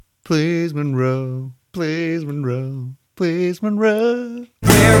Please, Monroe. Please, Monroe. Please, Monroe.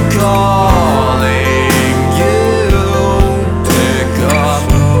 We're calling you. Pick up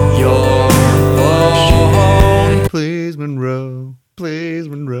your phone. Please, Monroe. Please,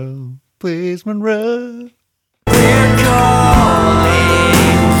 Monroe. Please, Monroe. We're calling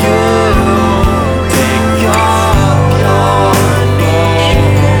you. Pick up your phone.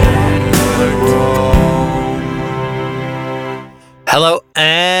 Hello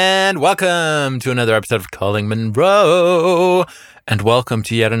and welcome to another episode of Calling Monroe, and welcome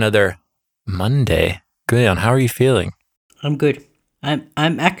to yet another Monday. Guion, how are you feeling? I'm good. I'm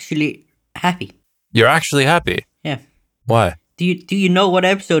actually happy. You're actually happy? Yeah. Why? Do you know what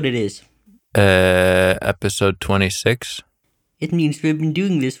episode it is? Episode 26. It means we've been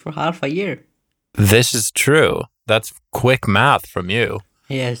doing this for half a year. This is true. That's quick math from you.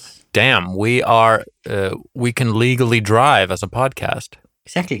 Yes. Damn, we can legally drive as a podcast.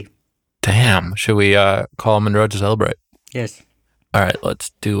 Exactly. Damn, should we call Monroe to celebrate? Yes. All right,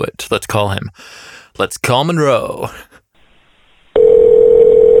 let's do it. Let's call him. Let's call Monroe.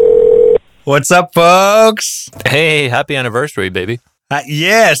 What's up, folks? Hey, happy anniversary, baby.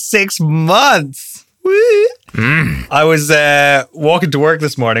 Yeah, 6 months. Woo. I was walking to work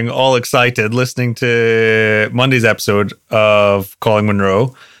this morning, all excited, listening to Monday's episode of Calling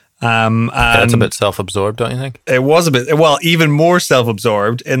Monroe. And That's a bit self-absorbed, don't you think? It was a bit, well, even more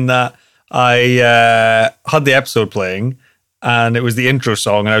self-absorbed in that I had the episode playing and it was the intro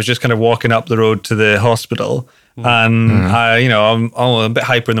song, and I was just kind of walking up the road to the hospital. And I'm a bit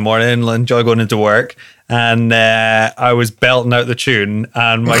hyper in the morning, enjoy going into work, and I was belting out the tune,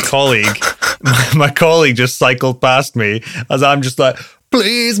 and my colleague just cycled past me as I'm just like,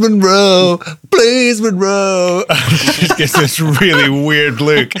 please, Monroe, please, Monroe. She just gives this really weird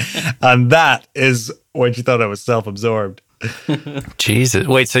look, and that is when she thought I was self-absorbed. Jesus.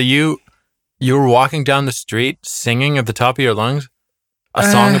 Wait, so you were walking down the street singing at the top of your lungs? A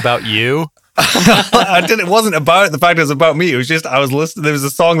song about you? It wasn't about the fact it was about me. It was just I was listening. There was a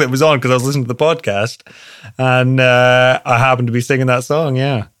song that was on because I was listening to the podcast, and I happened to be singing that song.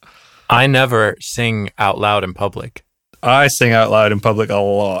 Yeah, I never sing out loud in public. I sing out loud in public a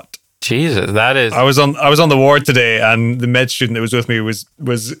lot. Jesus, that is. I was on the ward today, and the med student that was with me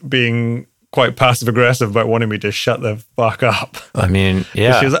was being quite passive aggressive about wanting me to shut the fuck up. I mean,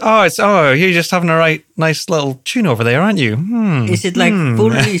 yeah. She was like, you're just having a nice little tune over there, aren't you? Is it like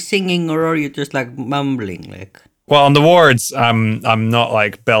fully singing, or are you just like mumbling? Like, well, on the wards, I'm not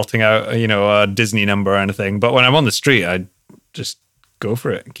like belting out, a Disney number or anything. But when I'm on the street, I just go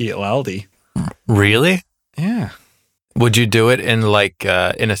for it, get laldy. Really? Yeah. Would you do it in like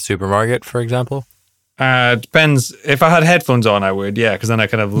in a supermarket, for example? Depends. If I had headphones on, I would. Yeah, because then I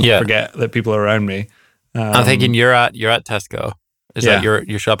kind of forget that people are around me. I'm thinking you're at Tesco. Is that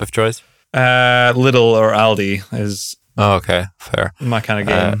your shop of choice? Lidl or Aldi is. Oh, okay, fair. My kind of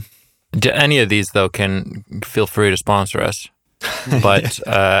game. Any of these though can feel free to sponsor us. But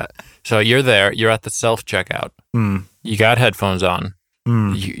so you're there. You're at the self checkout. You got headphones on.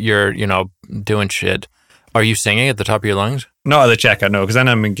 You're doing shit. Are you singing at the top of your lungs? Not at the checkout, no, because then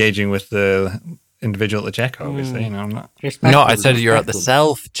I'm engaging with the individual at the checkout, obviously. I'm not. No, I said you're at the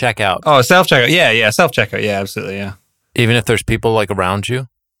self-checkout. Oh, self-checkout. Yeah, self-checkout. Yeah, absolutely, yeah. Even if there's people like around you?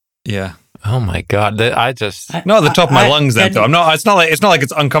 Yeah. Oh my God, not at the top of my lungs then, though. It's not like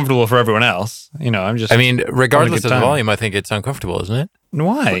it's uncomfortable for everyone else. I'm just. I mean, regardless of the volume, I think it's uncomfortable, isn't it?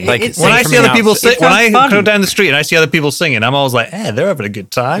 Why? Like when I see other people sing, when I go down the street and I see other people singing, I'm always like, they're having a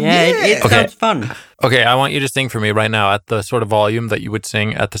good time. Yeah, it sounds fun. Okay, I want you to sing for me right now at the sort of volume that you would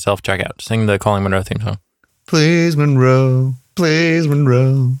sing at the self-checkout. Sing the Calling Monroe theme song. Please, Monroe. Please,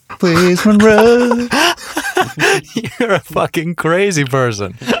 Monroe. Please, Monroe. You're a fucking crazy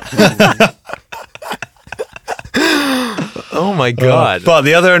person. Oh my God. But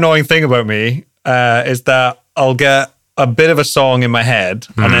the other annoying thing about me is that I'll get a bit of a song in my head,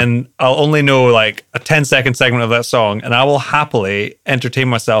 and then I'll only know like a 10-second segment of that song, and I will happily entertain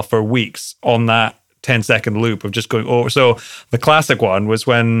myself for weeks on that 10-second loop of just going over. So the classic one was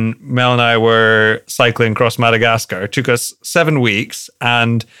when Mel and I were cycling across Madagascar. It took us 7 weeks,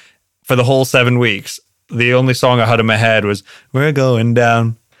 and for the whole 7 weeks, the only song I had in my head was, we're going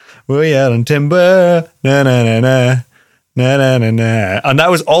down, we're yelling timber, na na na na. Na, na, na, na. And that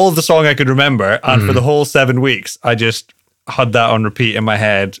was all of the song I could remember. And for the whole 7 weeks, I just had that on repeat in my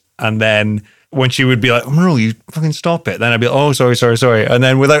head. And then when she would be like, oh, no, you fucking stop it. Then I'd be like, oh, sorry. And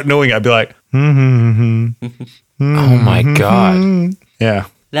then without knowing it, I'd be like, oh my God. Yeah.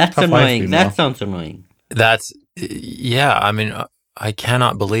 That's annoying. That sounds annoying. I mean, I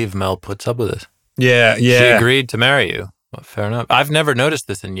cannot believe Mel puts up with this. Yeah. She agreed to marry you. Well, fair enough. I've never noticed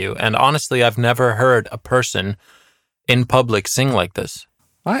this in you, and honestly, I've never heard a person in public sing like this.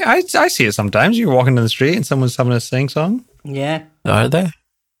 I see it sometimes. You're walking down the street and someone's having a sing song. Yeah. Are they?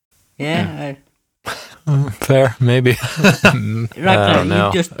 Yeah. Fair, maybe. Right I now, don't know.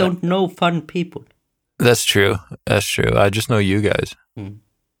 you just don't know fun people. That's true. That's true. I just know you guys.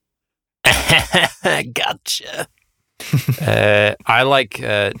 Gotcha. I like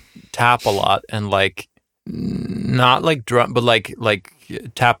tap a lot and like not like drum, but like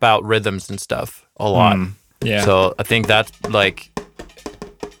tap out rhythms and stuff a lot. Yeah. So I think that's like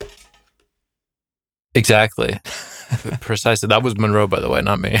exactly precisely. That was Monroe, by the way,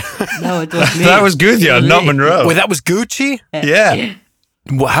 not me. No, it was me. that was Gudjon, not Monroe. Wait, that was Gucci. Yeah.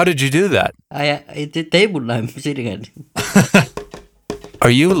 Well, how did you do that? It's the table I'm sitting at.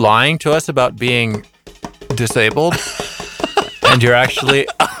 Are you lying to us about being disabled? And you're actually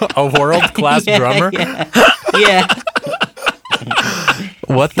a world-class drummer? Yeah.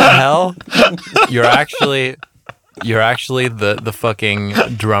 What the hell? You're actually the fucking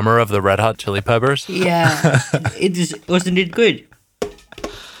drummer of the Red Hot Chili Peppers? Yeah. Wasn't it good?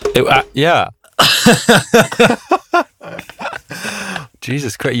 Yeah.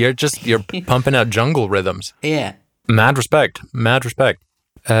 Jesus Christ, you're pumping out jungle rhythms. Yeah. Mad respect.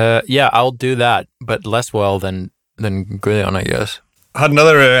 Yeah, I'll do that, but less well than Gudjon, I guess. I had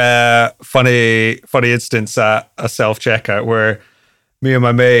another funny instance at a self-checkout where me and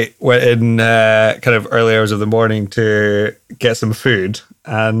my mate went in kind of early hours of the morning to get some food,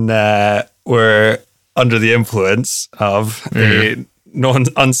 and were under the influence of a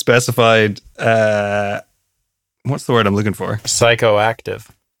unspecified what's the word I'm looking for? Psychoactive.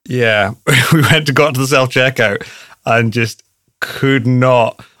 Yeah, we went to go to the self-checkout and just could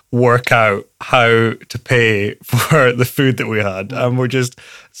not work out how to pay for the food that we had, and we're just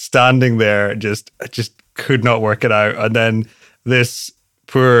standing there, just could not work it out. And then this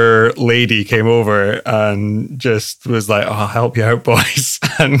poor lady came over and just was like, "Oh, I'll help you out, boys,"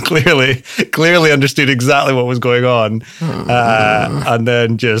 and clearly understood exactly what was going on, and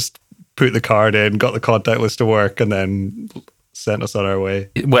then just put the card in, got the contactless to work, and then sent us on our way.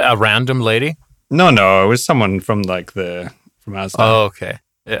 What, a random lady? No, it was someone from from Asda. Oh, okay.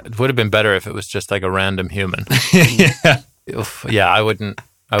 It would have been better if it was just like a random human. Yeah. Oof, yeah, I wouldn't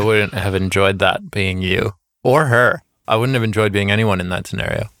have enjoyed that being you or her. I wouldn't have enjoyed being anyone in that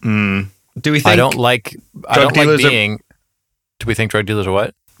scenario. Do we think I don't like dealers being. Do we think drug dealers are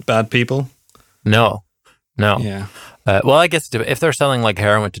what? bad people? No. Yeah. Well, I guess if they're selling like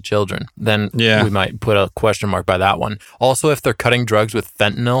heroin to children, then Yeah. we might put a question mark by that one. Also, if they're cutting drugs with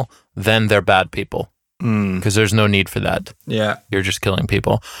fentanyl, then they're bad people because there's no need for that. Yeah. You're just killing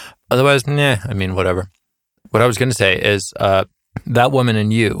people. Otherwise, I mean, whatever. What I was going to say is that woman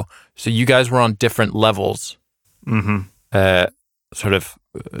and you, so you guys were on different levels, sort of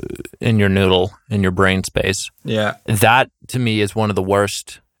in your noodle, in your brain space. Yeah. That, to me, is one of the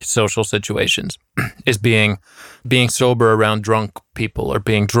worst social situations, is being sober around drunk people or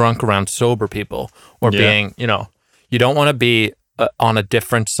being drunk around sober people or being, you don't want to be on a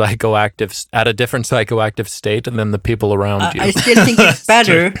different psychoactive state and then the people around you. I still think it's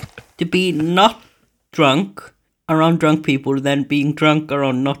better to be not drunk around drunk people than being drunk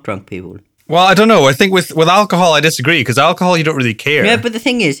around not drunk people. Well, I don't know. I think with alcohol, I disagree, because alcohol, you don't really care. Yeah, but the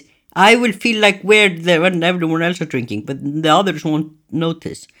thing is, I will feel like weird when everyone else is drinking, but the others won't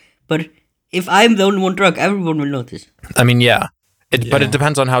notice. But if I'm the only one drunk, everyone will notice. I mean, yeah. But it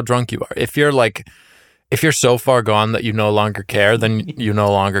depends on how drunk you are. If you're so far gone that you no longer care, then you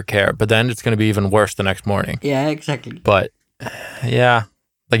no longer care. But then it's going to be even worse the next morning. Yeah, exactly. But yeah,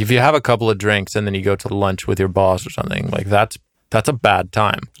 like if you have a couple of drinks and then you go to lunch with your boss or something, like that's a bad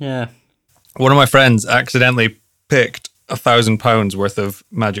time. Yeah. One of my friends accidentally picked £1,000 worth of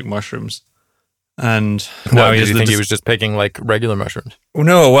magic mushrooms. And now Well, he did has you the think he was just picking like regular mushrooms?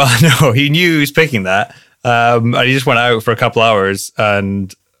 No, he knew he was picking that. And he just went out for a couple hours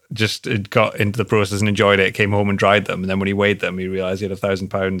and just got into the process and enjoyed it, came home and dried them. And then when he weighed them, he realized he had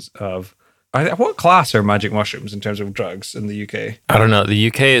 £1,000 of... What class are magic mushrooms in terms of drugs in the UK? I don't know. The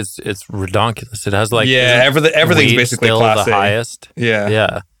UK it's redonkulous. It has like everything's weed basically still class the A. highest.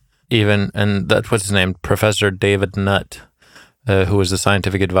 Yeah. Even and that's what's his name, Professor David Nutt, who was the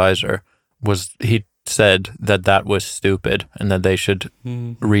scientific advisor, he said that was stupid and that they should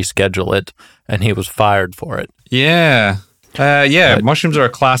reschedule it, and he was fired for it. Yeah. Mushrooms are a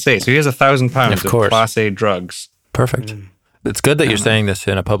class A, so he has £1,000 Of of course. class A drugs. Perfect. It's good that you're saying this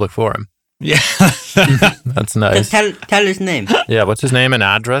in a public forum. Yeah. That's nice. Tell his name. Yeah, what's his name and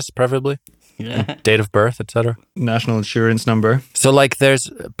address, preferably? Date of birth, etc. National insurance number. So, like, there's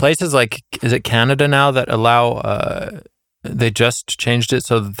places like, is it Canada now that allow They just changed it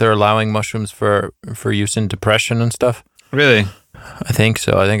so that they're allowing mushrooms for use in depression and stuff. Really? I think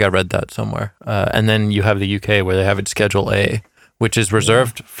so. I think I read that somewhere. And then you have the UK where they have it Schedule A, which is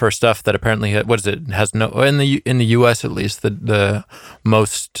reserved for stuff that apparently has no in the US at least the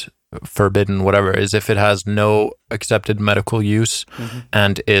most forbidden whatever is if it has no accepted medical use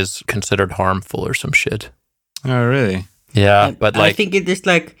and is considered harmful or some shit. Oh, really? Yeah, but I think it is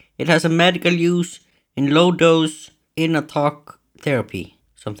like it has a medical use in low dose in a talk therapy,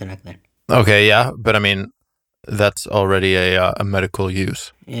 something like that. okay, yeah, but I mean that's already a medical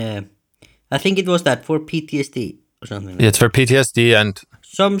use. Yeah, I think it was that for PTSD or something. Like It's for PTSD and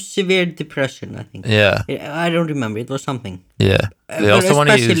some severe depression, I think. yeah, I don't remember. It was something. yeah. They But also want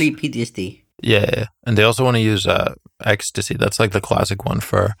to use especially PTSD. yeah, and they also want to use ecstasy. That's like the classic one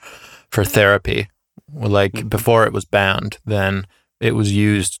for therapy. Like before it was banned, then it was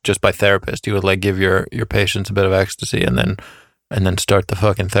used just by therapists. You would like give your patients a bit of ecstasy and then start the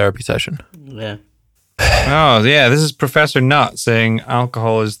fucking therapy session. Yeah. Oh, yeah. This is Professor Nutt saying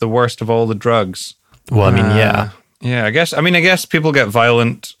alcohol is the worst of all the drugs. Well, I mean, yeah. Yeah, I guess people get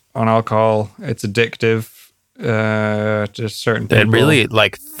violent on alcohol. It's addictive to certain people. It really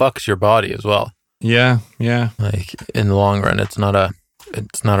like fucks your body as well. Yeah, yeah. Like in the long run, it's not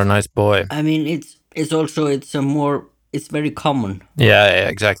a nice boy. I mean, it's very common. Yeah,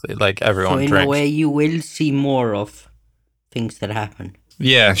 exactly. Like So everyone in drinks. a way, you will see more of things that happen.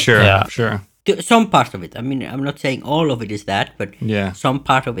 Yeah, sure, Yeah. sure. Some part of it. I mean, I'm not saying all of it is that, but Yeah. some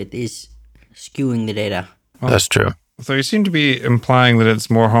part of it is skewing the data. That's true. So you seem to be implying that it's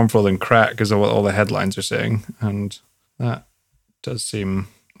more harmful than crack because of what all the headlines are saying. And that does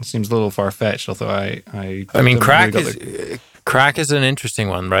seems a little far-fetched, although I I mean, don't crack really is got the- crack is an interesting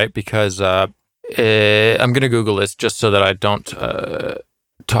one, right? Because I'm going to Google this just so that I don't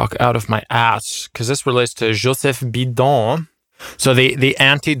talk out of my ass, because this relates to Joseph Bidon. So the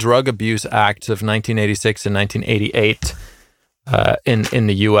Anti-Drug Abuse Acts of 1986 and 1988 in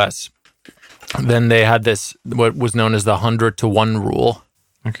the U.S. Then they had this what was known as the 100-to-1 rule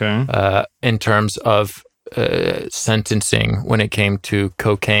Okay. in terms of sentencing when it came to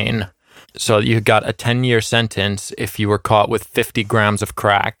cocaine. So you got a 10-year sentence if you were caught with 50 grams of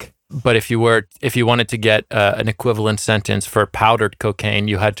crack. But if you wanted to get an equivalent sentence for powdered cocaine,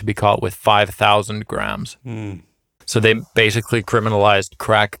 you had to be caught with 5,000 grams. So they basically criminalized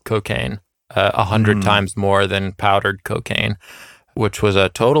crack cocaine 100 times more than powdered cocaine, which was a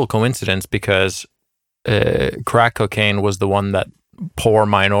total coincidence because crack cocaine was the one that poor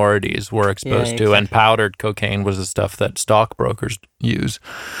minorities were exposed to, and powdered cocaine was the stuff that stockbrokers use.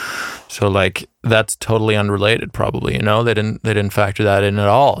 So like that's totally unrelated, probably. You know, they didn't factor that in at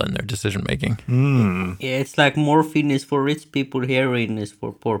all in their decision making. Yeah, it's like morphine is for rich people, heroin is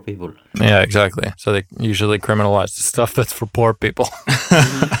for poor people. Yeah, exactly. So they usually criminalize the stuff that's for poor people.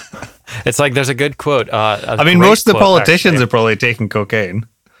 It's like there's a good quote. I mean, most of the politicians are probably taking cocaine.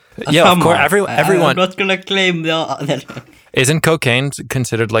 Yeah, of course. I'm Everyone not gonna claim that. isn't cocaine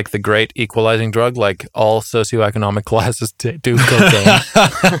considered like the great equalizing drug? Like all socioeconomic classes do cocaine.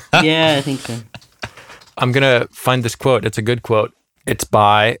 Yeah, I think so. I'm gonna find this quote. It's a good quote. It's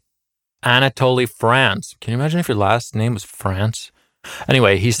by Anatoly France. Can you imagine if your last name was France?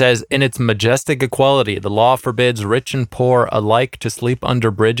 Anyway, he says, in its majestic equality, the law forbids rich and poor alike to sleep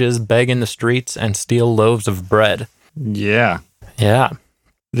under bridges, beg in the streets, and steal loaves of bread. Yeah. Yeah.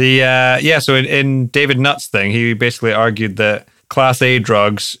 So in David Nutt's thing, he basically argued that Class A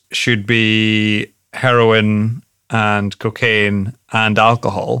drugs should be heroin and cocaine and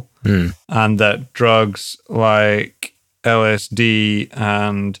alcohol, and that drugs like LSD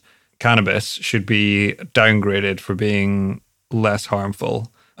and cannabis should be downgraded for being less harmful,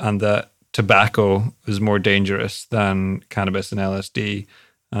 and that tobacco is more dangerous than cannabis and LSD.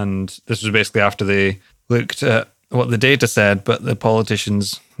 And this was basically after they looked at what the data said, but the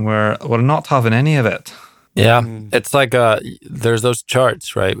politicians were not having any of it. Yeah, it's like there's those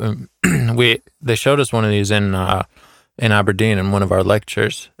charts, right? They showed us one of these in Aberdeen in one of our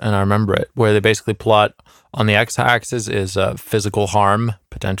lectures, and I remember it, where they basically plot on the x-axis is physical harm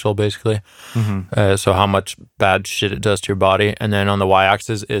potential, basically. So how much bad shit it does to your body, and then on the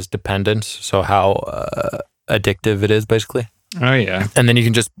y-axis is dependence, so how addictive it is, basically. Oh yeah, And then you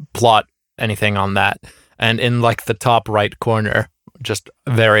can just plot anything on that. And in like the top right corner, just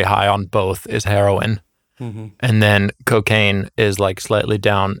very high on both, is heroin. And then cocaine is like slightly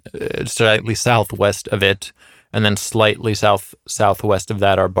down, slightly southwest of it. And then slightly southwest of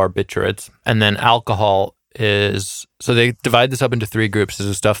that are barbiturates. And then alcohol is, so they divide this up into 3 groups. There's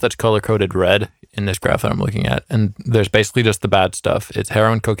the stuff that's color-coded red in this graph that I'm looking at, and there's basically just the bad stuff. It's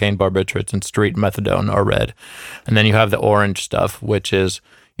heroin, cocaine, barbiturates, and street methadone are red. And then you have the orange stuff, which is,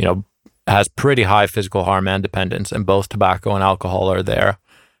 you know, has pretty high physical harm and dependence, and both tobacco and alcohol are there.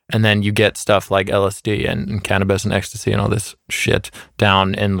 And then you get stuff like LSD and cannabis and ecstasy and all this shit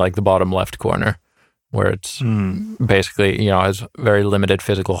down in like the bottom left corner, where it's basically, you know, has very limited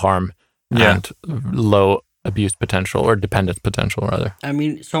physical harm and low abuse potential, or dependence potential rather. I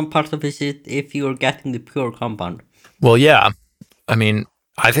mean, some part of it is if you're getting the pure compound. Well, yeah. I mean,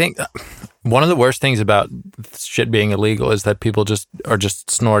 I think one of the worst things about shit being illegal is that people are just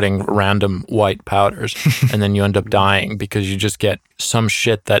snorting random white powders and then you end up dying because you just get some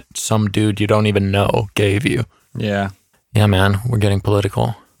shit that some dude you don't even know gave you. Yeah. Yeah, man, we're getting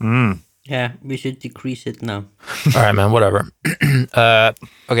political. Yeah, we should decrease it now. All right, man, whatever.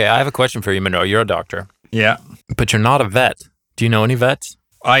 Okay, I have a question for you, Monroe. You're a doctor, Yeah. but you're not a vet. Do you know any vets?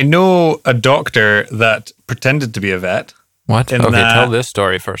 I know a doctor that pretended to be a vet. What? In Okay, that- tell this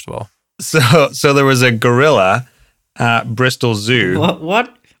story first of all. So there was a gorilla at Bristol Zoo.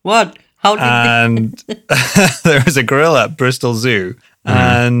 What? How did And there was a gorilla at Bristol Zoo,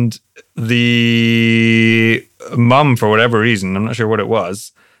 and the mum, for whatever reason, I'm not sure what it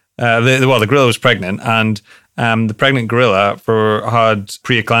was. The gorilla was pregnant, and the pregnant gorilla had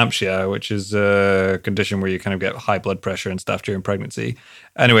preeclampsia, which is a condition where you kind of get high blood pressure and stuff during pregnancy.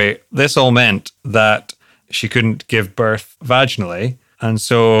 Anyway, this all meant that she couldn't give birth vaginally, and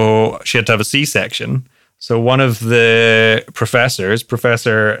so she had to have a C-section. So one of the professors,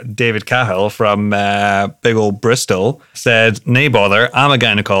 Professor David Cahill from big old Bristol, said, "Nay bother, I'm a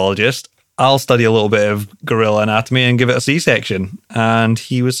gynecologist. I'll study a little bit of gorilla anatomy and give it a C-section." And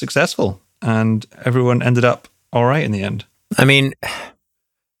he was successful, and everyone ended up all right in the end. I mean,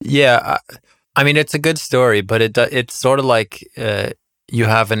 yeah, I mean, it's a good story, but it's sort of like you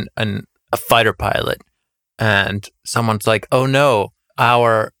have a fighter pilot and someone's like, "Oh no,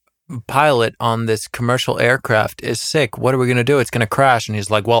 our pilot on this commercial aircraft is sick. What are we going to do? It's going to crash." And he's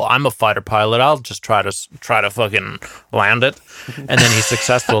like, "Well, I'm a fighter pilot. I'll just try to fucking land it." And then he's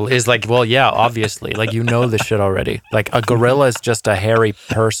successful. He's like, "Well, yeah, obviously. Like, you know this shit already. Like, a gorilla is just a hairy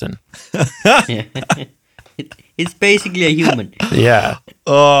person." It's basically a human. Yeah.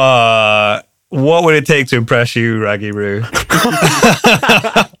 What would it take to impress you, Raggy Roo?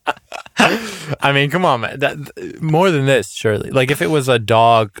 I mean, come on, man. More than this, surely. Like, if it was a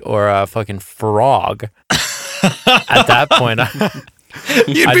dog or a fucking frog, at that point,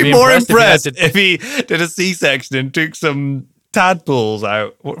 You'd I'd be be more impressed impressed if you if he did a C-section and took some tadpoles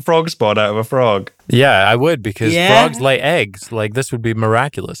out, frog spawn out of a frog. yeah, I would, because Yeah. frogs lay eggs. Like, this would be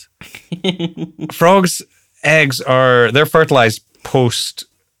miraculous. Frogs' eggs they're fertilized post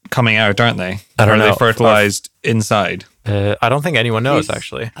coming out, aren't they? I don't Or are know. they fertilized inside? I don't think anyone knows, Yes.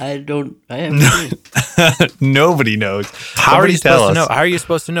 actually. I haven't seen. Nobody knows. How are you Somebody supposed tell to know? us. How are you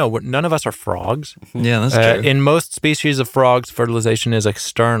supposed to know? None of us are frogs. Yeah, that's true. In most species of frogs, fertilization is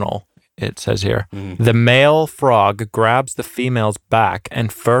external, it says here. The male frog grabs the female's back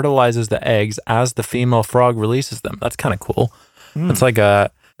and fertilizes the eggs as the female frog releases them. That's kind of cool. It's like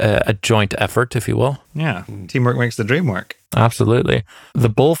a joint effort, if you will. Yeah, teamwork makes the dream work. Absolutely. The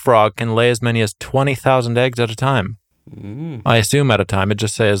bullfrog can lay as many as 20,000 eggs at a time. I assume at a time. It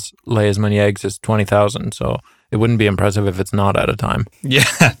just says lay as many eggs as 20,000, so it wouldn't be impressive if it's not at a time. Yeah.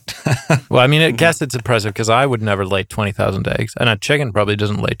 Well, I mean, I guess it's impressive because I would never lay 20,000 eggs, and a chicken probably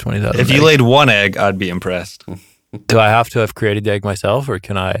doesn't lay 20,000 If you eggs. laid one egg, I'd be impressed. Do I have to have created the egg myself, or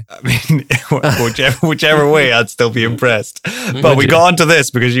can I? I mean, whichever way, I'd still be impressed. But we you? got onto this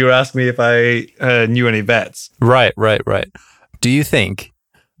because you were asking me if I knew any vets. Right. Do you think,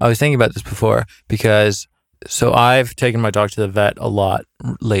 I was thinking about this before, because, so I've taken my dog to the vet a lot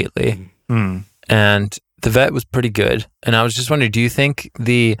lately, and the vet was pretty good. And I was just wondering, do you think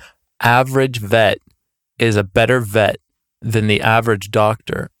the average vet is a better vet than the average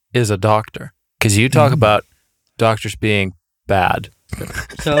doctor is a doctor? Because you talk about doctors being bad.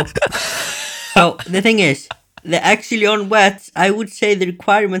 So the thing is, actually on vets, I would say the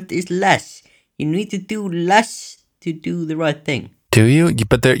requirement is less. You need to do less to do the right thing. Do you?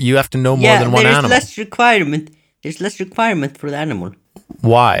 But you have to know more than one there's animal. less requirement. There's less requirement for the animal.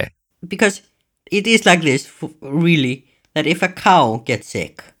 Why? Because it is like this, really, that if a cow gets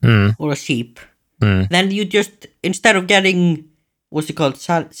sick, or a sheep, then you just, instead of getting, what's it called,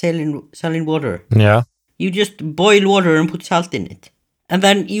 saline water, Yeah. you just boil water and put salt in it. And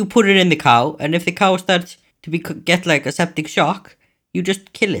then you put it in the cow, and if the cow starts to get like a septic shock, you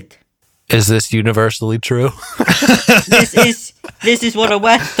just kill it. Is this universally true? This is what a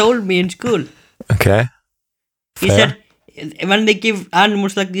vet told me in school. Okay. He Fair. said when they give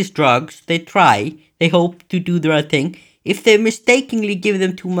animals like these drugs, they hope to do the right thing. If they mistakenly give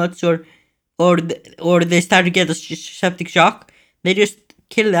them too much or they start to get a septic shock, they just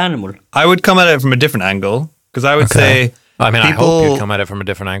kill the animal. I would come at it from a different angle because I would say, I mean, I hope people- you come at it from a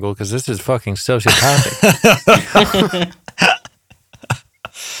different angle because this is fucking sociopathic.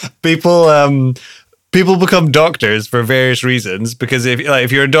 people become doctors for various reasons because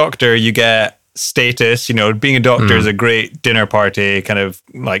if you're a doctor, you get status. You know, being a doctor is a great dinner party kind of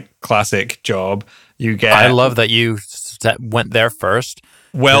like classic job. You get I love that you went there first.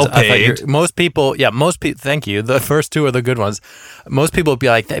 well 'Cause I thought paid. most people, thank you. The first two are the good ones. Most people would be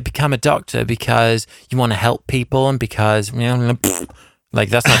like, they become a doctor because you want to help people and because, like,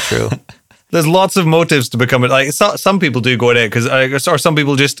 that's not true. There's lots of motives to become it. Like some people do go at it because, or some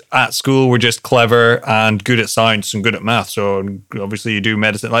people just at school were just clever and good at science and good at math. So obviously you do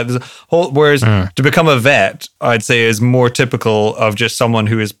medicine. Like there's a whole. Whereas to become a vet, I'd say is more typical of just someone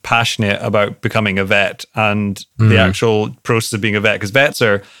who is passionate about becoming a vet and the actual process of being a vet. Because vets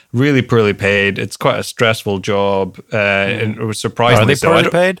are really poorly paid. It's quite a stressful job. And it was surprisingly Are they so. I poorly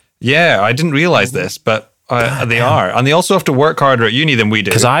don't- paid? Yeah, I didn't realize this, but they are, and they also have to work harder at uni than we do.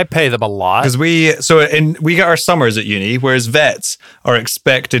 Because I pay them a lot. Because we get our summers at uni, whereas vets are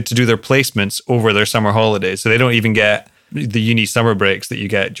expected to do their placements over their summer holidays, so they don't even get the uni summer breaks that you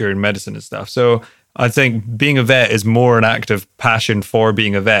get during medicine and stuff. So I think being a vet is more an act of passion for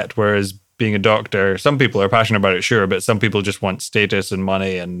being a vet, whereas being a doctor, some people are passionate about it, sure, but some people just want status and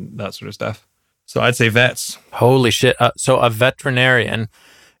money and that sort of stuff. So I'd say vets. Holy shit. So a veterinarian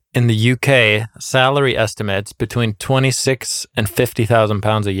in the UK, salary estimates between 26 and 50,000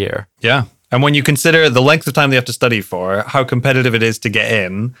 pounds a year. Yeah. And when you consider the length of time they have to study for, how competitive it is to get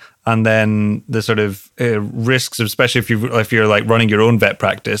in, and then the sort of risks, especially if you're like running your own vet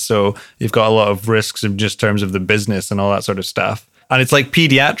practice, so you've got a lot of risks in just terms of the business and all that sort of stuff. And it's like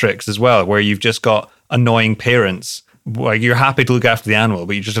pediatrics as well, where you've just got annoying parents. Like you're happy to look after the animal,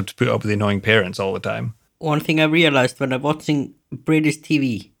 but you just have to put up with the annoying parents all the time. One thing I realized when I'm watching British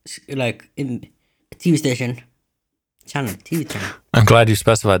TV, like in a TV station, TV channel. I'm glad you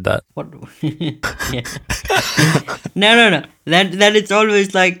specified that. What? Yeah. No. Then it's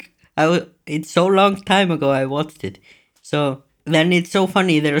always like it's so long time ago I watched it. So then it's so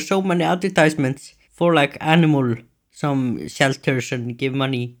funny. There are so many advertisements for like some shelters and give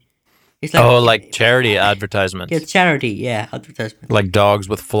money. It's Like charity advertisements. yeah, charity, advertisement. Like dogs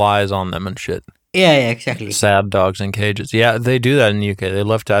with flies on them and shit. Yeah, exactly. Sad dogs in cages. Yeah, they do that in the UK. They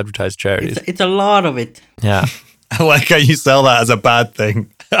love to advertise charities. It's a lot of it. Yeah. I like how you sell that as a bad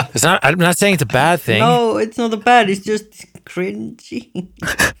thing. I'm not saying it's a bad thing. No, it's not a bad. It's just cringy.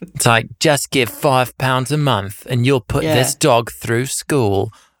 It's like, just give £5 a month and you'll put Yeah. this dog through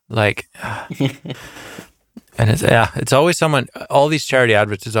school. Like, and it's always someone, all these charity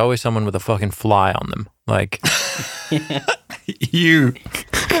adverts, there's always someone with a fucking fly on them. Like, You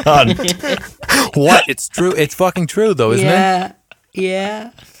cunt. what? It's true. It's fucking true though, isn't it?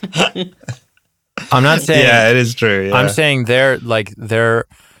 Yeah. I'm not saying, Yeah, it is true. Yeah. I'm saying they're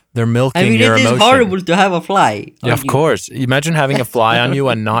milking I mean, your it is emotion. horrible to have a fly. Yeah, of course. Imagine having a fly on you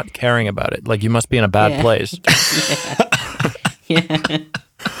and not caring about it. Like, you must be in a bad Yeah. place. Yeah.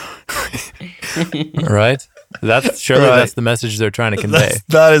 Right? That's that's the message they're trying to convey.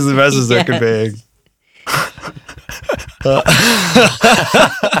 That is the message they're Yeah. conveying.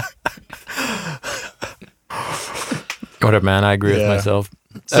 Whatever, man. I agree with Yeah. myself.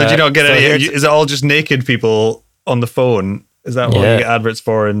 So do you not get so any? here's- Is it all just naked people on the phone? Is that what Yeah. you get adverts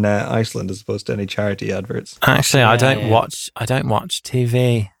for in Iceland, as opposed to any charity adverts? Actually, I don't yeah. watch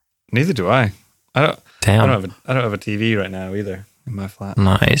TV. Neither do I. I don't Damn. have a TV right now either in my flat.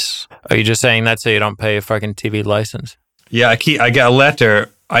 Nice. Are you just saying that so you don't pay a fucking TV license? Yeah, I get a letter.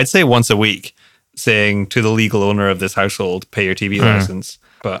 I'd say once a week, saying to the legal owner of this household, pay your TV license.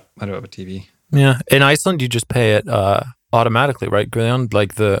 But I don't have a TV. Yeah. In Iceland, you just pay it automatically, right, Graham?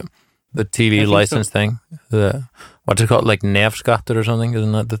 Like the TV think license thing. The what's it called? Like nefskattur or something?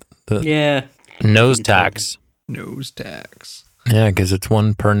 Isn't that the Yeah. nose tax? Nose tax. Yeah, because it's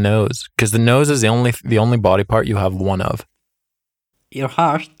one per nose. Because the nose is the only body part you have one of. Your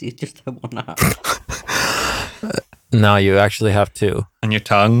heart, you just have one heart. No, you actually have two. And your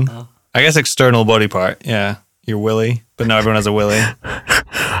tongue. Oh. I guess external body part. Yeah, your willy. But not everyone has a willy.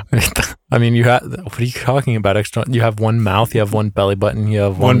 I mean, you have. What are you talking about? Extra? You have one mouth. You have one belly button. You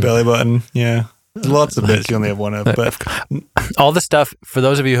have One belly button. Yeah. There's lots of bits you only have one of. But All the stuff. For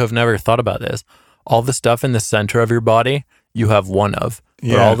those of you who have never thought about this, all the stuff in the center of your body, you have one of. But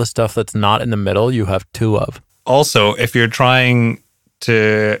Yeah. all the stuff that's not in the middle, you have two of. also, if you're trying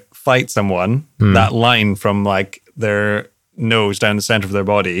to fight someone, that line from like their nose down the center of their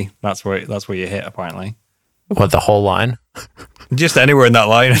body, that's where you hit apparently. What, the whole line? Just anywhere in that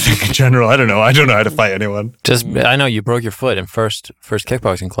line, I think in general. I don't know how to fight anyone. Just, I know you broke your foot in first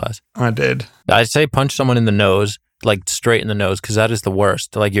kickboxing class. I did. I'd say punch someone in the nose, like straight in the nose, because that is the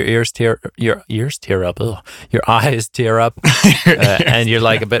worst. Like your ears tear up, ugh. Your eyes tear up, and you're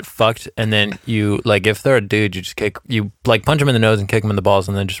like a bit fucked. And then you like, if they're a dude, you punch them in the nose and kick them in the balls,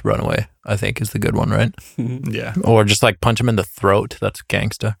 and then just run away. I think is the good one, right? Yeah. Or just like punch them in the throat. That's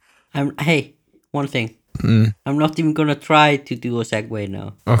gangsta. Hey, one thing. I'm not even gonna try to do a segue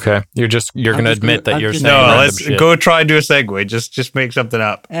now. Okay, you're gonna admit that you're saying No, random let's shit. go try and do a segue. Just make something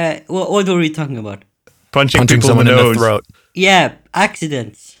up. What were we talking about? Punching people someone in the nose. throat. Yeah,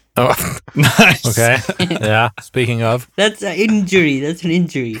 accidents. Oh, Nice. okay. Yeah. Speaking of, That's an injury. That's an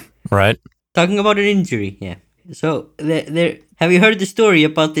injury. right? Talking about an injury, yeah. So, there. Have you heard the story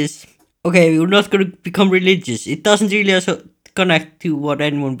about this? Okay, we're not going to become religious. It doesn't really also connect to what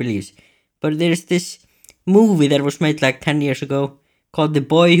anyone believes. But there's this movie that was made like 10 years ago called The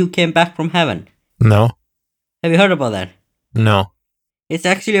Boy Who Came Back from Heaven. No. Have you heard about that? No. It's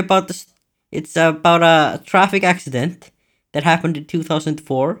actually about it's about a traffic accident that happened in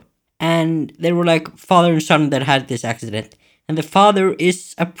 2004. And there were like father and son that had this accident. And the father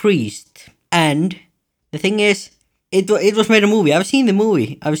is a priest. And the thing is, it was made a movie. I've seen the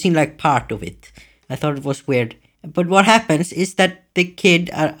movie. I've seen like part of it. I thought it was weird. But what happens is that the kid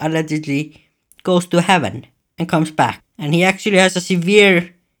allegedly goes to heaven and comes back. And he actually has a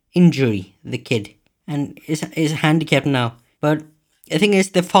severe injury, the kid. And is handicapped now. But the thing is,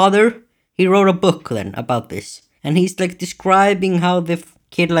 the father, he wrote a book then about this. And he's like describing how the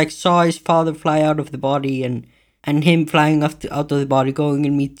kid like saw his father fly out of the body and him flying out of the body, going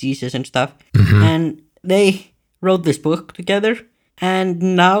and meet Jesus and stuff. And they wrote this book together.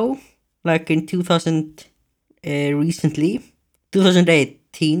 And now, like in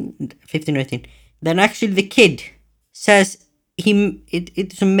 2018, 15 or 18, then actually the kid says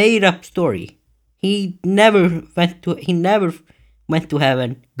it's a made up story. He never went to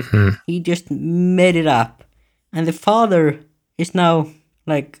heaven. He just made it up. And the father is now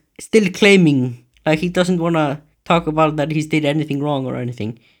like still claiming, like he doesn't want to talk about that he's did anything wrong or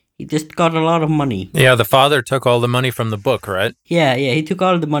anything. He just got a lot of money. Yeah, the father took all the money from the book, right? Yeah, he took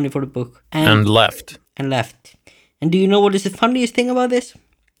all the money for the book And left. and left. And do you know what is the funniest thing about this?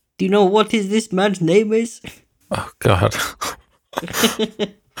 Do you know what this man's name is? Oh, God.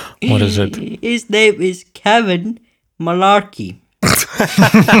 What is it? His name is Kevin Malarkey.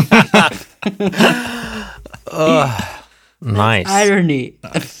 Nice. Irony.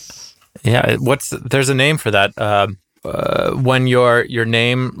 Yeah, there's a name for that. When your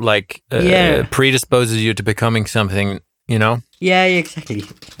name like predisposes you to becoming something, you know? Yeah, exactly.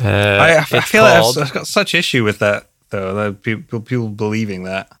 I It's feel like called- I've got such issue with that though. That people believing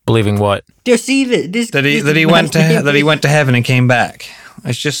that Believing what? Do you see this? that he went to heaven and came back.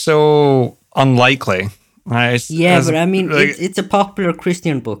 It's just so unlikely. Right? Yeah, but I mean, like, it's a popular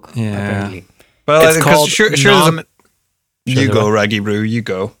Christian book. Yeah. Apparently. well, It's 'cause called sure there's a, you there go, was- Raggy Brew, you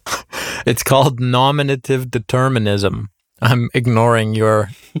go. It's called nominative determinism. I'm ignoring your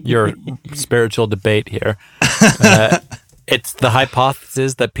spiritual debate here. It's the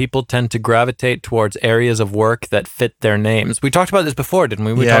hypothesis that people tend to gravitate towards areas of work that fit their names. We talked about this before, didn't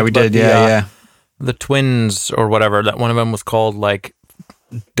we? Yeah, talked we about did. the twins or whatever. That one of them was called like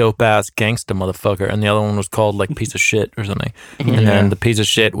dope ass gangsta motherfucker, and the other one was called like piece of shit or something. And then the piece of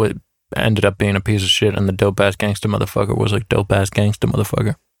shit ended up being a piece of shit, and the dope ass gangsta motherfucker was like dope ass gangsta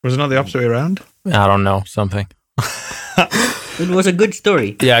motherfucker. Was it not the opposite way around? I don't know, something. It was a good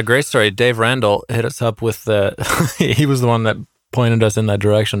story. Yeah, great story. Dave Randall hit us up with the. He was the one that pointed us in that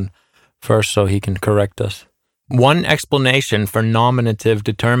direction first, so he can correct us. One explanation for nominative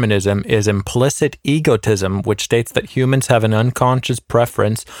determinism is implicit egotism, which states that humans have an unconscious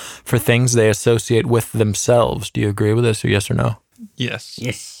preference for things they associate with themselves. Do you agree with this, or yes or no? Yes.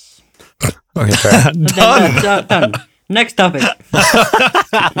 Yes. Okay, fair. Done. Next topic.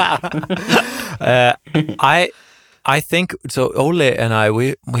 I think so. Ole and I,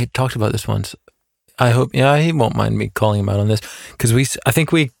 we talked about this once. I hope, he won't mind me calling him out on this, because I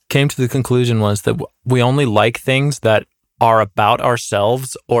think we came to the conclusion once that we only like things that are about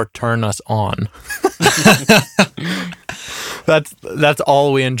ourselves or turn us on. That's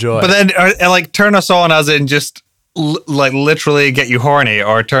all we enjoy. But then, like, turn us on as in just like literally get you horny,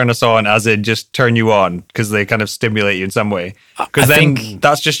 or turn us on as in just turn you on because they kind of stimulate you in some way. Because then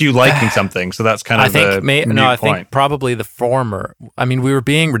that's just you liking something. So that's kind of I think probably the former. I mean, we were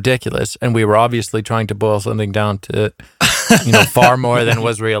being ridiculous, and we were obviously trying to boil something down to far more than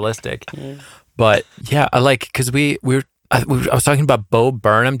was realistic. But yeah, I like because I was talking about Bo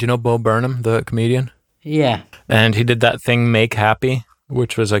Burnham. Do you know Bo Burnham, the comedian? Yeah. And he did that thing, Make Happy,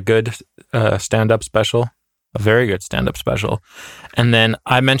 which was a good stand-up special, a very good stand-up special. And then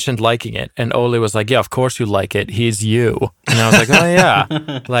I mentioned liking it, and Oli was like, yeah, of course you like it. He's you. And I was like, oh,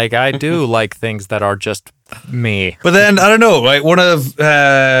 yeah. Like, I do like things that are just me. But then, I don't know, like one of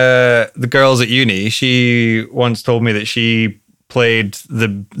the girls at uni, she once told me that she played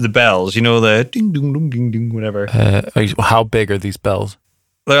the bells, the ding, ding, ding, ding, ding, whatever. How big are these bells?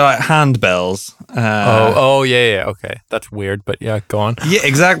 They're like hand bells. Yeah. Okay. That's weird, but yeah, go on. Yeah,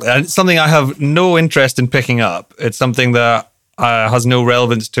 exactly. And it's something I have no interest in picking up. It's something that has no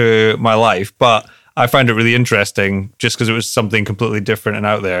relevance to my life, but I found it really interesting just because it was something completely different and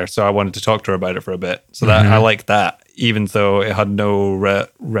out there. So I wanted to talk to her about it for a bit. So that I like that, even though it had no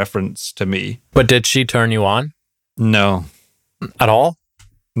reference to me. But did she turn you on? No. At all?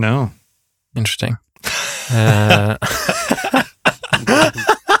 No. Interesting.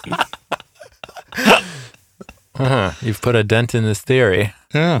 You've put a dent in this theory.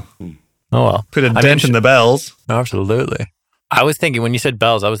 Yeah. Oh well. Put a dent in the bells. Absolutely. I was thinking when you said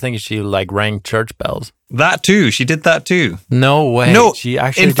bells, I was thinking she like rang church bells. That too. She did that too. No way. No, she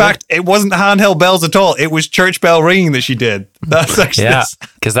actually. In fact, it wasn't handheld bells at all. It was church bell ringing that she did. That's actually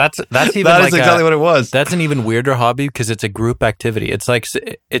because that's even that like is exactly what it was. That's an even weirder hobby because it's a group activity. It's like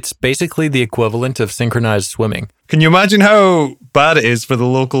it's basically the equivalent of synchronized swimming. Can you imagine how bad it is for the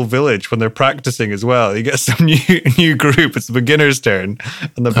local village when they're practicing as well? You get some new group. It's the beginner's turn,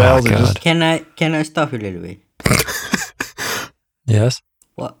 and the bells are just. Can I stop you a little bit? Yes.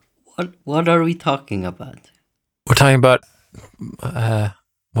 What are we talking about? We're talking about.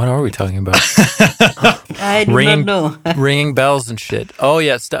 What are we talking about? I do not know. Ringing bells and shit. Oh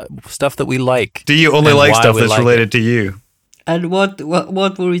yeah, stuff that we like. Do you only and like why stuff we that's like related it. to you? And what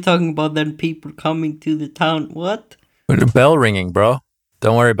were we talking about then? People coming to the town? What? Bell ringing, bro.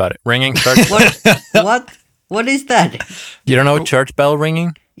 Don't worry about it. Ringing church. What is that? You don't know church bell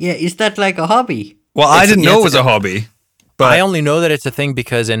ringing? Yeah, is that like a hobby? Well, I didn't know it was a hobby. But I only know that it's a thing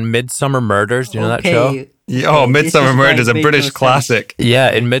because in Midsummer Murders, do you know that show? Midsummer Murders, a British classic.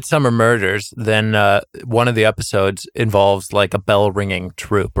 Yeah, in Midsummer Murders, then one of the episodes involves like a bell ringing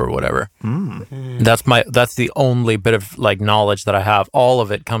troupe or whatever. That's the only bit of like knowledge that I have. All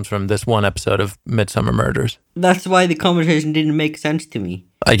of it comes from this one episode of Midsummer Murders. That's why the conversation didn't make sense to me.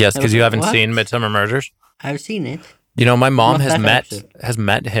 I guess because you haven't What? seen Midsummer Murders. I've seen it. You know, my mom Not that has episode.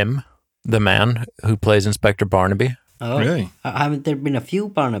 met him, the man who plays Inspector Barnaby. Oh, Really? Haven't there been a few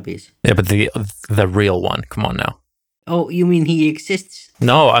Barnabys? Yeah, but the real one. Come on now. Oh, you mean he exists?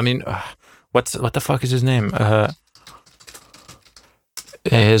 No, I mean, what the fuck is his name?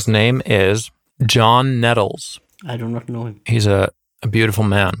 His name is John Nettles. I do not know him. He's a beautiful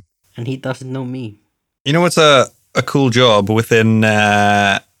man. And he doesn't know me. You know what's a cool job within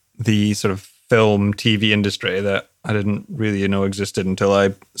the sort of film, TV industry that I didn't really know existed until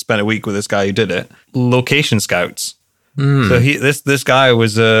I spent a week with this guy who did it? Location scouts. So this guy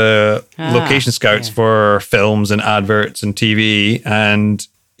was location scouts for films and adverts and TV, and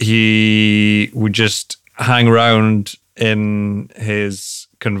he would just hang around in his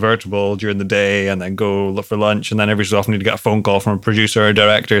convertible during the day and then go look for lunch, and then every so often he'd get a phone call from a producer or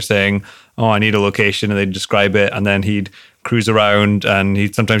director saying, oh, I need a location, and they'd describe it, and then he'd cruise around, and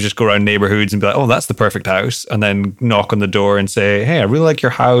he'd sometimes just go around neighborhoods and be like, oh, that's the perfect house, and then knock on the door and say, hey, I really like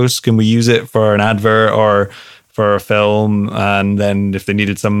your house, can we use it for an advert or for a film? And then if they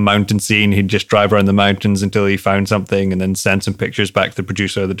needed some mountain scene, he'd just drive around the mountains until he found something and then send some pictures back to the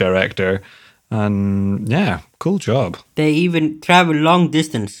producer or the director. And yeah, cool job. They even travel long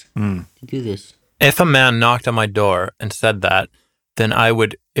distance to do this. If a man knocked on my door and said that, then I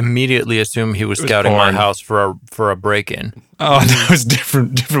would immediately assume he was scouting my porn. house for a break-in. Oh, that was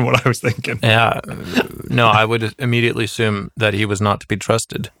different what I was thinking. Yeah, no, I would immediately assume that he was not to be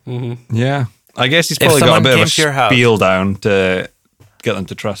trusted. Yeah. I guess he's probably got a someone bit of came a to your house- spiel down to get them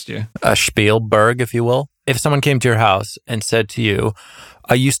to trust you. A Spielberg, if you will. If someone came to your house and said to you,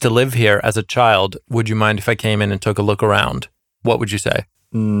 I used to live here as a child, would you mind if I came in and took a look around? What would you say?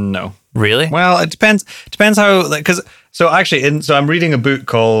 No. Really? Well, it depends how, because so I'm reading a book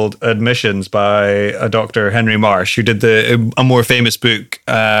called Admissions by a Dr. Henry Marsh, who did a more famous book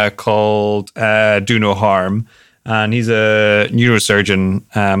called Do No Harm. And he's a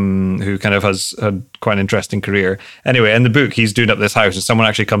neurosurgeon who kind of has had quite an interesting career. Anyway, in the book, he's doing up this house, and someone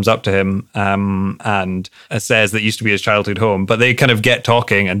actually comes up to him and says that it used to be his childhood home. But they kind of get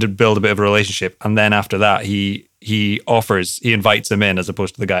talking and build a bit of a relationship. And then after that, he invites him in as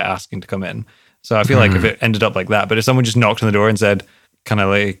opposed to the guy asking to come in. So I feel like if it ended up like that, but if someone just knocked on the door and said, "Can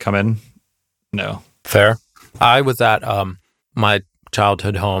I come in?" No. Fair. I was at my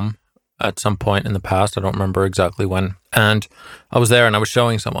childhood home at some point in the past. I don't remember exactly when. And I was there and I was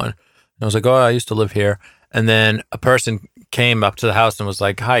showing someone. And I was like, oh, I used to live here. And then a person came up to the house and was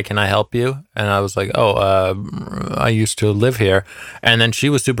like, hi, can I help you? And I was like, oh, I used to live here. And then she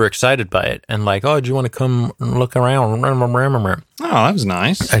was super excited by it and like, oh, do you want to come look around? Oh, that was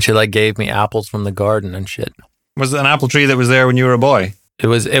nice. And she like gave me apples from the garden and shit. Was it an apple tree that was there when you were a boy? It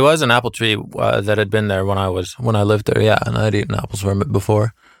was an apple tree that had been there when I lived there, yeah, and I'd eaten apples from it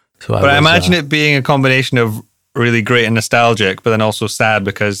before. So I imagine it being a combination of really great and nostalgic, but then also sad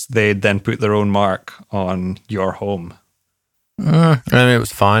because they'd then put their own mark on your home. I mean, it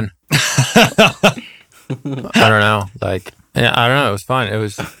was fine. I don't know, like, yeah, I don't know. It was fine. It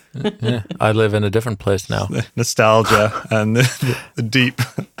was. Yeah, I live in a different place now. The nostalgia and the deep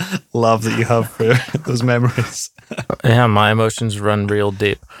love that you have for those memories. Yeah, my emotions run real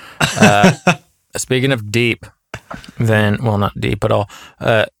deep. Speaking of deep, then not deep at all.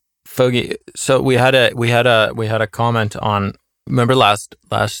 Foggy. So we had a comment on. Remember last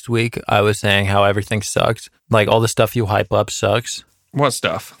week I was saying how everything sucks. Like all the stuff you hype up sucks. What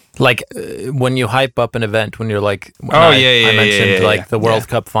stuff? Like when you hype up an event, when you're like, I mentioned the World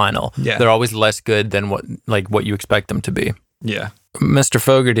Cup final. Yeah. They're always less good than what you expect them to be. Yeah. Mr.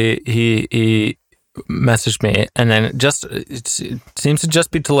 Fogarty, he messaged me, and then it seems to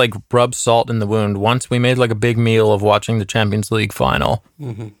just be to like rub salt in the wound. Once we made like a big meal of watching the Champions League final,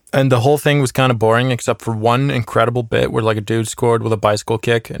 and the whole thing was kind of boring except for one incredible bit where like a dude scored with a bicycle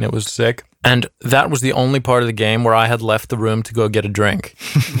kick, and it was sick. And that was the only part of the game where I had left the room to go get a drink.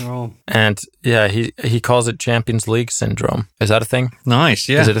 Oh. And yeah, he calls it Champions League syndrome. Is that a thing? Nice.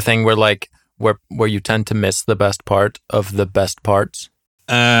 Yeah. Is it a thing where like where you tend to miss the best part of the best parts?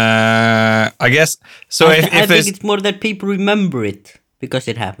 I guess so. I If think it's more that people remember it because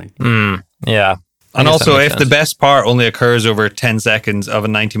it happened. Yeah. and I guess also that if makes the sense. best part only occurs over 10 seconds of a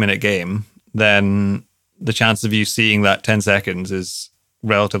 90-minute game, then the chance of you seeing that 10 seconds is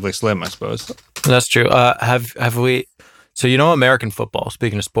relatively slim, I suppose. That's true. Have we? So you know American football.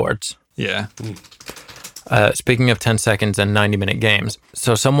 Speaking of sports, Yeah. speaking of 10 seconds and 90-minute games.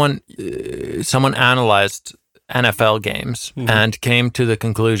 So someone analyzed NFL games and came to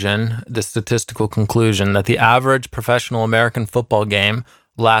the statistical conclusion that the average professional American football game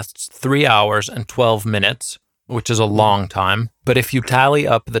lasts 3 hours and 12 minutes, which is a long time. But if you tally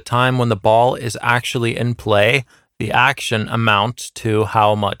up the time when the ball is actually in play, the action amounts to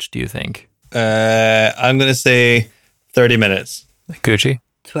how much, do you think? I'm going to say 30 minutes. Gucci?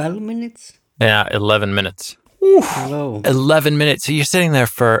 12 minutes? Yeah, 11 minutes. Hello. 11 minutes. So you're sitting there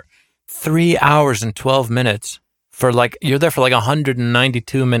for 3 hours and 12 minutes. You're there for like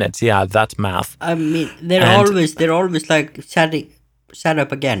 192 minutes. Yeah, that's math. I mean, they're And- always like set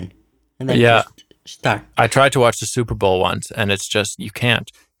up again, and then Yeah. just start. I tried to watch the Super Bowl once, and it's just, you can't,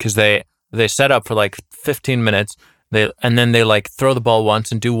 because they set up for like 15 minutes, and then they like throw the ball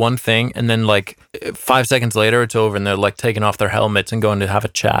once and do one thing, and then like 5 seconds later it's over, and they're like taking off their helmets and going to have a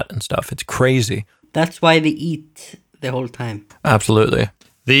chat and stuff. It's crazy. That's why they eat the whole time. Absolutely.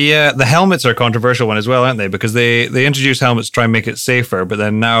 The helmets are a controversial one as well, aren't they? Because they introduce helmets to try and make it safer, but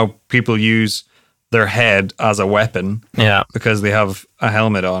then now people use their head as a weapon Yeah. because they have a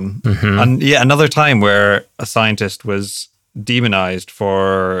helmet on. And yeah, another time where a scientist was demonized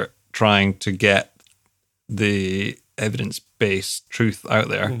for trying to get the evidence-based truth out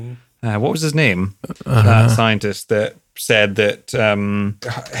there. What was his name? That scientist that said that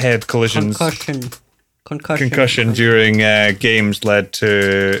head collisions, concussion during games led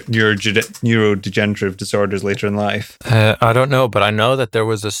to neurodegenerative disorders later in life. I don't know, but I know that there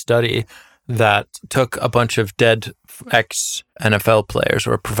was a study that took a bunch of dead ex-NFL players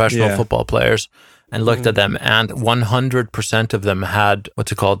or professional Yeah. football players and looked at them, and 100% of them had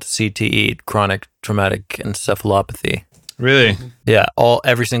what's it called, CTE, chronic traumatic encephalopathy. Really? Yeah,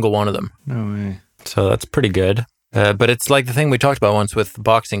 every single one of them. No way. So that's pretty good. But it's like the thing we talked about once with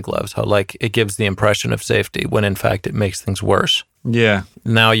boxing gloves, how like it gives the impression of safety when in fact it makes things worse. Yeah.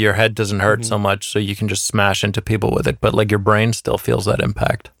 Now your head doesn't hurt so much, so you can just smash into people with it, but like your brain still feels that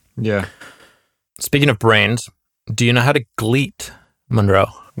impact. Yeah. Speaking of brains, do you know how to gleat, Monroe?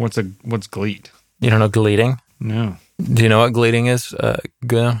 What's gleat? You don't know gleating? No. Do you know what gleating is?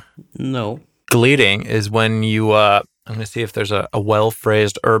 No. Gleating is when you, I'm going to see if there's a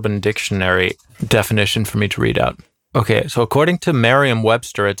well-phrased Urban Dictionary definition for me to read out. Okay, so according to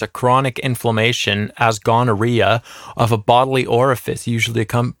Merriam-Webster, it's a chronic inflammation as gonorrhea of a bodily orifice, usually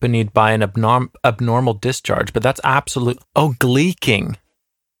accompanied by an abnormal discharge. But that's absolute... Oh, gleeking.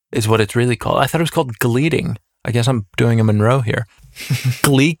 is what it's really called. I thought it was called gleeting. I guess I'm doing a Monroe here.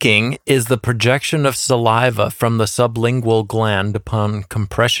 Gleeking is the projection of saliva from the sublingual gland upon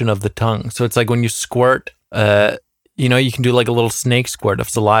compression of the tongue. So it's like when you squirt, you can do like a little snake squirt of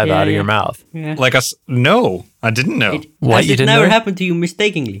saliva out of your mouth. Yeah. Like no, I didn't know. What, Has you it didn't never know? happened to you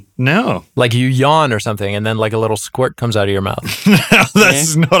mistakenly? No, Like you yawn or something, and then like a little squirt comes out of your mouth.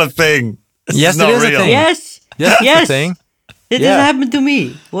 that's not a thing. This Yes, not it is a real. thing. Yes. Yes, that's Yes. the thing. It Yeah. has happened to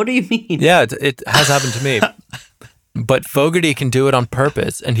me. What do you mean? Yeah, it has happened to me. But Fogarty can do it on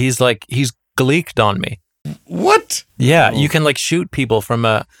purpose, and he's gleeked on me. What? Yeah, you can like shoot people from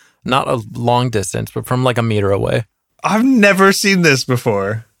not a long distance, but from like a meter away. I've never seen this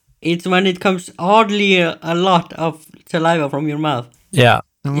before. It's when it comes hardly a lot of saliva from your mouth. Yeah,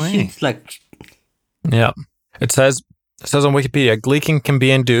 No It way. shoots like yeah. It says on Wikipedia, gleeking can be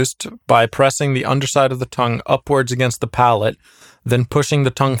induced by pressing the underside of the tongue upwards against the palate, then pushing the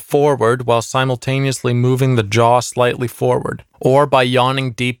tongue forward while simultaneously moving the jaw slightly forward, or by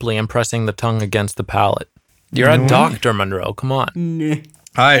yawning deeply and pressing the tongue against the palate. You're a doctor, Monroe. Come on.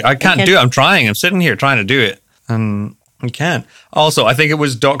 I can't do it. I'm trying. I'm sitting here trying to do it. And I can't. Also, I think it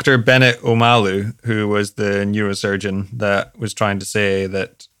was Dr. Bennett Omalu, who was the neurosurgeon, that was trying to say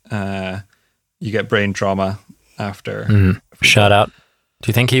that you get brain trauma after. Shout out. Do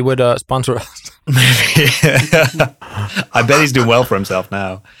you think he would sponsor us? I bet he's doing well for himself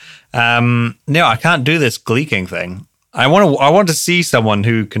now. No, I can't do this gleeking thing. I want to see someone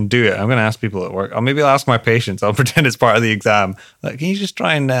who can do it. I'm going to ask people at work. Maybe I'll ask my patients. I'll pretend it's part of the exam. Like, can you just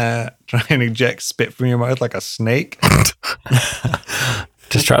try and eject spit from your mouth like a snake?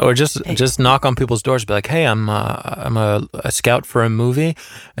 Just try, or just knock on people's doors. Be like, hey, I'm a scout for a movie,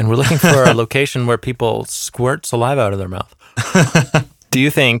 and we're looking for a location where people squirt saliva out of their mouth. Do you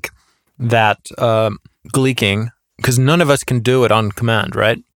think that gleeking, because none of us can do it on command,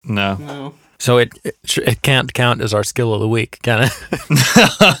 right? No. no. So it can't count as our skill of the week, can it?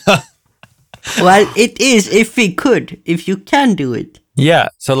 Well, it is if you can do it. Yeah.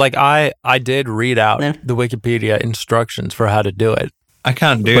 So like I did read out Then- the Wikipedia instructions for how to do it. I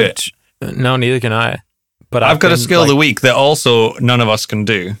can't do it. No, neither can I. But I've got a been, skill of the like- week that also none of us can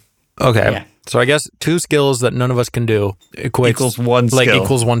do. Okay. Yeah. So I guess 2 skills that none of us can do Equals one skill. Mm-hmm.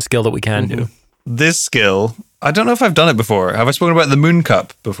 equals 1 skill that we can do. This skill, I don't know if I've done it before. Have I spoken about the Moon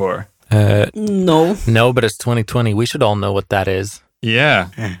Cup before? No. No, but it's 2020. We should all know what that is. Yeah.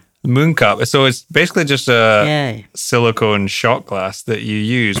 The Moon Cup. So it's basically just a Yeah. silicone shot glass that you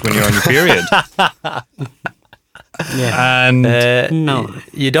use when you're on your period. Yeah. And No.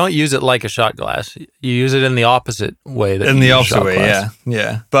 You don't use it like a shot glass. You use it in the opposite way. That in you the use opposite shot way, glass.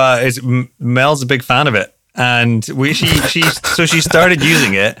 yeah. But Mel's a big fan of it. And she started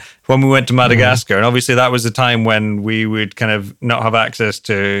using it when we went to Madagascar, and obviously that was the time when we would kind of not have access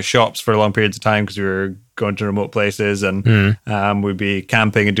to shops for long periods of time because we were going to remote places, and we'd be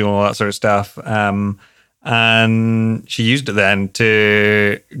camping and doing all that sort of stuff. And she used it then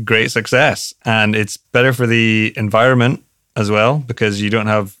to great success, and it's better for the environment as well because you don't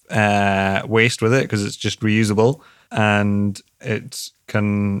have waste with it because it's just reusable, and it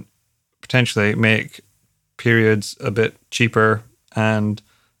can potentially make periods a bit cheaper and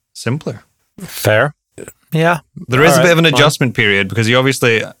simpler. Fair. Yeah. There is All a bit right, of an fine. adjustment period because you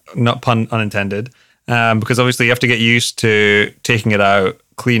obviously, not pun unintended, because obviously you have to get used to taking it out,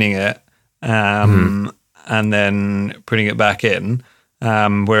 cleaning it, and then putting it back in.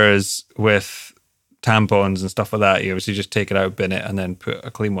 Whereas with tampons and stuff like that, you obviously just take it out, bin it, and then put a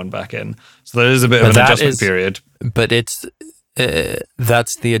clean one back in. So there is a bit of But an that adjustment is- period. But it's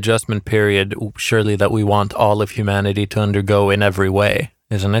that's the adjustment period, surely, that we want all of humanity to undergo in every way,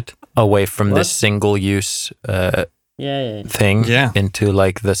 isn't it? Away from What? this single-use Yeah. thing Yeah. into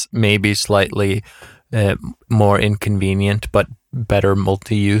like this maybe slightly more inconvenient but better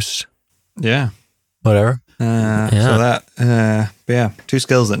multi-use, Yeah. whatever. So that, but yeah, 2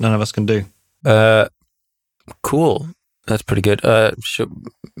 skills that none of us can do. Cool. That's pretty good. Are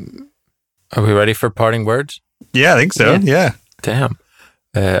we ready for parting words? Yeah, I think so. Yeah. Damn.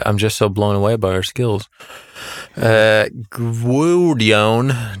 I'm just so blown away by our skills.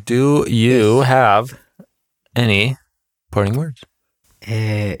 Gwydion, do you have any parting words?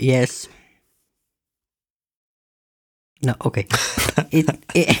 Yes. No. Okay.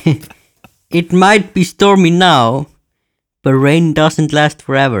 It might be stormy now, but rain doesn't last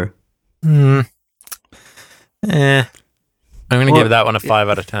forever. I'm going to Or- give that one a 5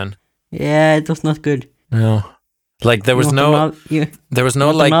 out of 10. Yeah, it was not good. No. Like there was You no... want There was no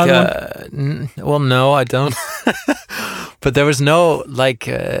Want like, another well, no, I don't. But there was no like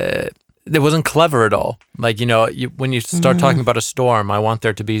it wasn't clever at all. Like, you know, when you start talking about a storm, I want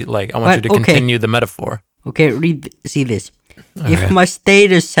there to be like, I want you to okay. continue the metaphor. Okay, see this. If my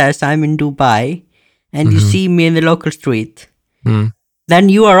status says I'm in Dubai and you see me in the local street, then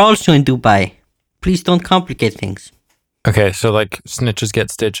you are also in Dubai. Please don't complicate things. Okay, so like snitches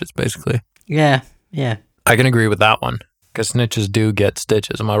get stitches, basically. Yeah. I can agree with that one because snitches do get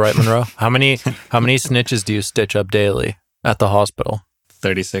stitches. Am I right, Monroe? How many snitches do you stitch up daily at the hospital?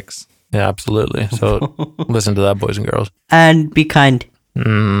 36. Yeah, absolutely. So listen to that, boys and girls. And be kind.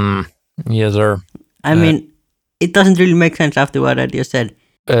 Yes, sir. I mean, it doesn't really make sense after what I just said.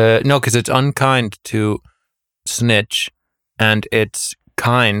 No, because it's unkind to snitch, and it's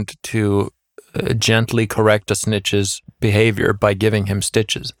kind to gently correct a snitch's behavior by giving him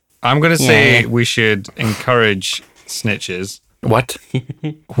stitches. I'm going to say we should encourage snitches. What?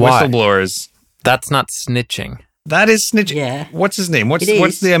 Why? Whistleblowers. That's not snitching. That is snitching. Yeah. What's his name? What's It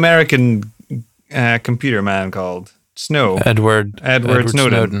is. the American computer man called? Snow. Edward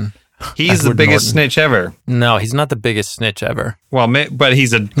Snowden. He's the Edward biggest Norton. snitch ever. No, he's not the biggest snitch ever. Well, but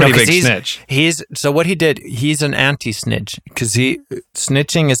he's a pretty 'cause big snitch. So what he did, he's an anti-snitch because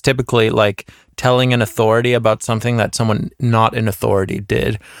snitching is typically like telling an authority about something that someone not in authority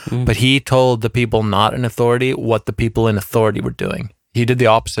did. But he told the people not in authority what the people in authority were doing. He did the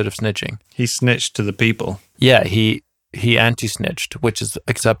opposite of snitching. He snitched to the people. Yeah, he anti-snitched, which is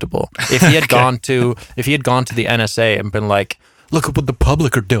acceptable. If he had gone to the NSA and been like, look at what the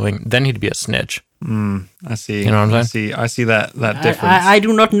public are doing, then he'd be a snitch. I see. You know what I'm saying? I see that difference. I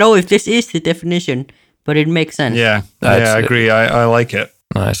do not know if this is the definition, but it makes sense. Yeah, That's I it. agree. I like it.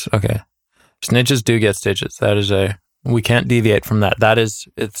 Nice. Okay. Snitches do get stitches. That is we can't deviate from that. That's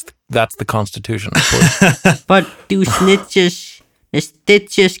the Constitution, of course. But do stitches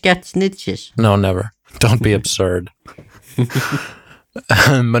get snitches? No, never. Don't be absurd.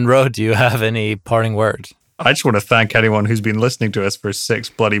 Monroe, do you have any parting words? I just want to thank anyone who's been listening to us for 6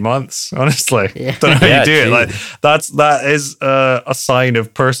 bloody months. Honestly, Yeah. don't know how Yeah, you do it. geez. Like that is a sign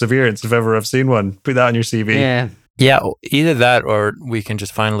of perseverance if ever I've seen one. Put that on your CV. Yeah. Yeah, either that or we can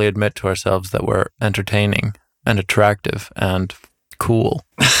just finally admit to ourselves that we're entertaining and attractive and cool.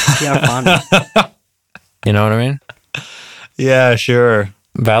 We are fun. You know what I mean? Yeah, sure.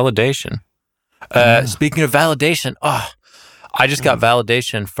 Validation. Speaking of validation, I just got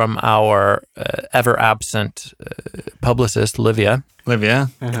validation from our ever-absent publicist, Livia.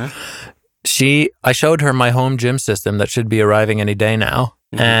 Livia. I showed her my home gym system that should be arriving any day now.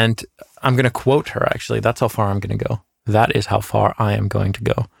 And I'm going to quote her, actually. That's how far I'm going to go. That is how far I am going to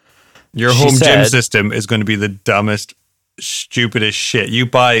go. Your She home gym said- system is going to be the dumbest, stupidest shit. You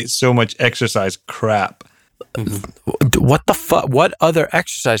buy so much exercise crap. What the fuck? What other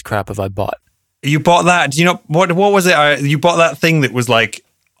exercise crap have I bought? You bought that. Do you know what was it? You bought that thing that was like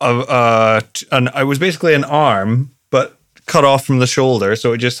it was basically an arm, but cut off from the shoulder.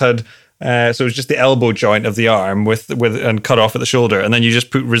 So it just had. So it was just the elbow joint of the arm with and cut off at the shoulder, and then you just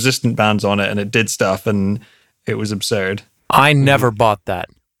put resistant bands on it, and it did stuff, and it was absurd. I never bought that.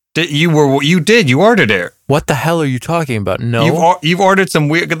 You ordered it. What the hell are you talking about? No. You've ordered some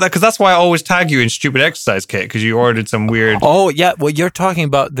weird, because that's why I always tag you in stupid exercise kit, because you ordered some weird. Oh, yeah. Well, you're talking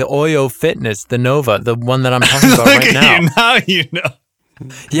about the Oyo Fitness, the Nova, the one that I'm talking about Look right at now. you know.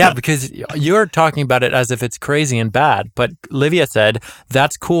 Yeah, because you're talking about it as if it's crazy and bad. But Livia said,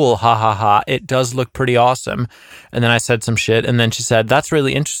 that's cool, ha ha ha. It does look pretty awesome. And then I said some shit. And then she said, that's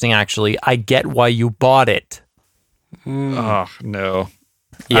really interesting, actually. I get why you bought it. Oh no.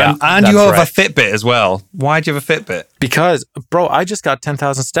 Yeah. and you that's have right. a Fitbit as well. Why do you have a Fitbit? Because, bro, I just got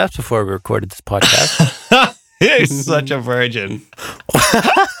 10,000 steps before we recorded this podcast. You're such a virgin.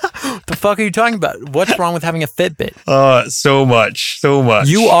 The fuck are you talking about? What's wrong with having a Fitbit? Oh, so much.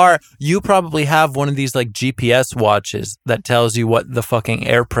 You probably have one of these like GPS watches that tells you what the fucking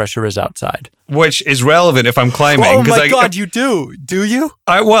air pressure is outside. Which is relevant if I'm climbing. Oh 'cause my god, you do? Do you?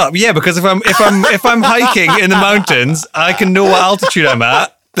 Because if I'm hiking in the mountains, I can know what altitude I'm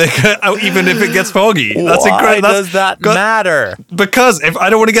at. Even if it gets foggy. That's Why incredible. does that matter? Because if I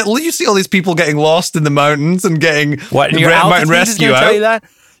don't want to you see all these people getting lost in the mountains and getting What? And your mountain altitude is rescue going to tell you out. that?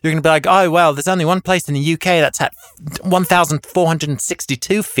 You're going to be like, oh well, there's only one place in the UK that's at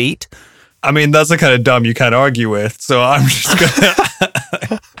 1,462 feet. I mean, that's the kind of dumb you can't argue with. So I'm just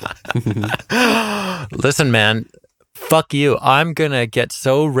gonna. Listen, man, fuck you. I'm gonna get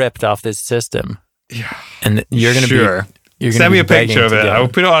so ripped off this system. Yeah, and you're gonna Sure. be. You're gonna Send me be a picture begging of to it. go. I'll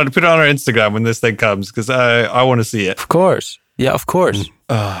put it on our Instagram when this thing comes because I want to see it. Of course. Yeah, of course.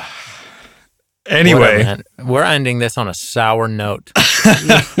 Anyway, Whatever, man. We're ending this on a sour note.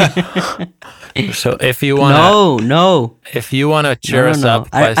 So if you want No. if you want to cheer us up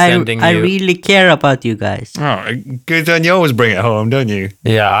by I sending I you, really care about you guys. oh, good. And you always bring it home, don't you?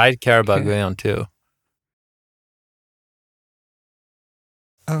 yeah, I care about Guion too.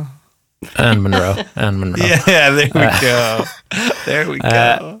 Oh. And Monroe. Yeah, there we go. There we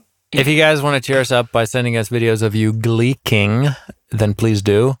go. If you guys want to cheer us up by sending us videos of you gleeking, then please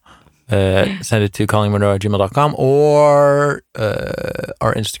do. Send it to callingmonroe@gmail.com or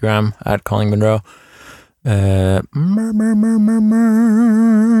our Instagram at callingmonroe.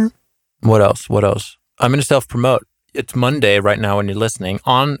 What else? I'm going to self-promote. It's Monday right now when you're listening.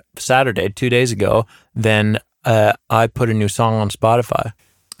 On Saturday, 2 days ago, then I put a new song on Spotify.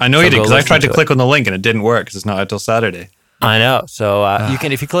 I know So you did go because I listen tried to to it. click on the link and it didn't work because it's not until Saturday. I know. So you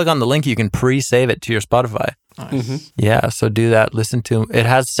can, if you click on the link, you can pre-save it to your Spotify. Nice. Yeah, so do that. Listen to it.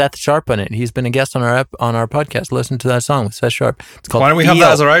 Has Seth Sharp on it. He's been a guest on our podcast. Listen to that song with Seth Sharp. It's called Why don't we have Feel.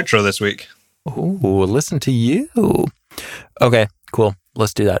 that as our outro this week? Ooh, listen to you. Okay, cool.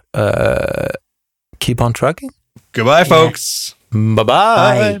 Let's do that. Keep on trucking. Goodbye, folks.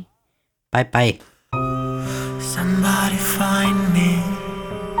 Bye-bye. Bye. Somebody find me.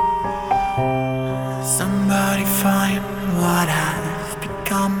 Somebody find what I've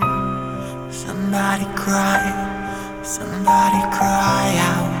become. Somebody cry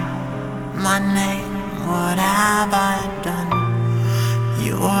out my name. What have I done?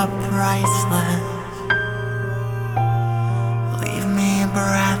 You are priceless. Leave me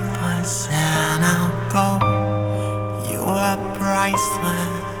breathless and I'll go. You are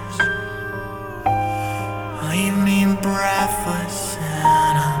priceless. Leave me breathless